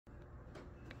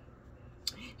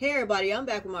Hey everybody, I'm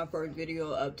back with my first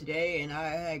video of today, and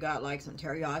I got like some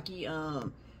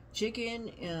teriyaki chicken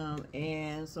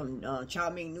and some chow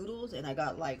mein noodles, and I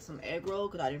got like some egg roll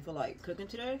because I didn't feel like cooking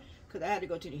today because I had to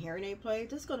go to the hearing aid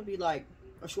place. This is gonna be like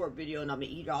a short video, and I'm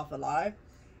gonna eat it off alive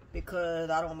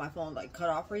because I don't want my phone like cut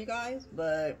off for you guys.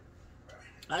 But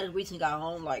I just recently got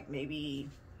home like maybe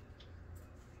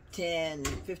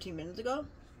 10-15 minutes ago.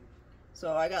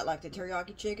 So I got like the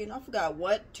teriyaki chicken. I forgot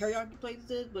what teriyaki place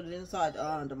it is, but it's inside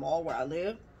the mall where I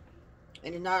live.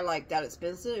 And it's not like that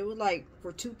expensive. It was like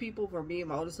for two people, for me and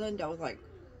my older son, that was like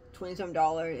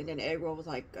 $27. And then the egg roll was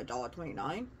like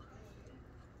 $1.29.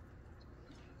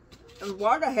 And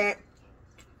why the heck,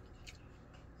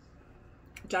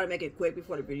 I'm trying to make it quick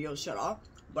before the video shut off.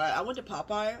 But I went to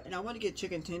Popeye and I wanted to get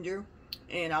chicken tender.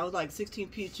 And I was like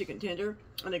 16-piece chicken tender.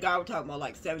 And the guy was talking about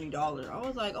like $70. I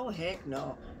was like, oh heck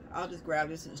no. I'll just grab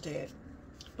this instead.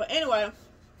 But anyway,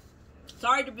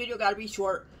 sorry the video got to be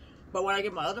short. But when I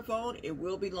get my other phone, it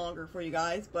will be longer for you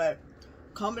guys. But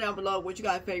comment down below what you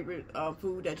guys' favorite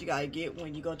food that you guys get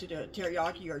when you go to the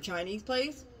teriyaki or Chinese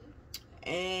place.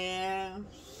 And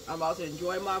I'm about to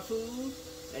enjoy my food.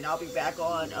 And I'll be back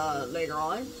on later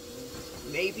on.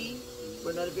 Maybe for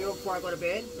another video before I go to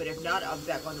bed. But if not, I'll be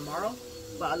back on tomorrow.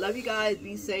 But I love you guys.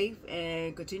 Be safe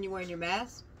and continue wearing your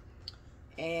mask.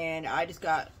 And I just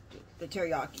got the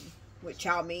teriyaki with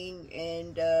chow mein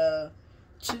and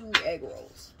 2 egg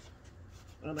rolls.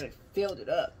 And I'm gonna fill it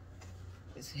up.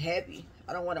 It's heavy.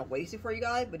 I don't want to waste it for you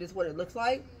guys, but this is what it looks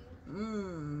like.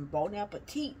 Bon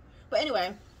appetit. But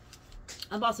anyway,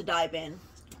 I'm about to dive in.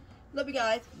 Love you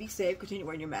guys. Be safe. Continue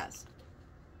wearing your mask.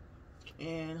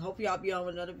 And hopefully I'll be on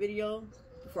with another video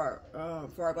before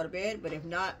I go to bed. But if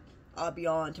not, I'll be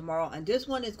on tomorrow. And this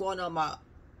one is going on my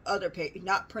other page,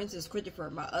 not Princess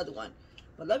Christopher, my other one.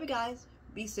 But love you guys.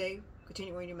 Be safe.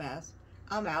 Continue wearing your mask.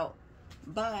 I'm out.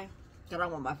 Bye. I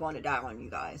don't want my phone to die on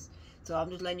you guys. So I'm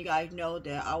just letting you guys know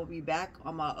that I will be back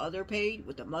on my other page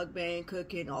with the mukbang,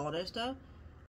 cooking, all that stuff.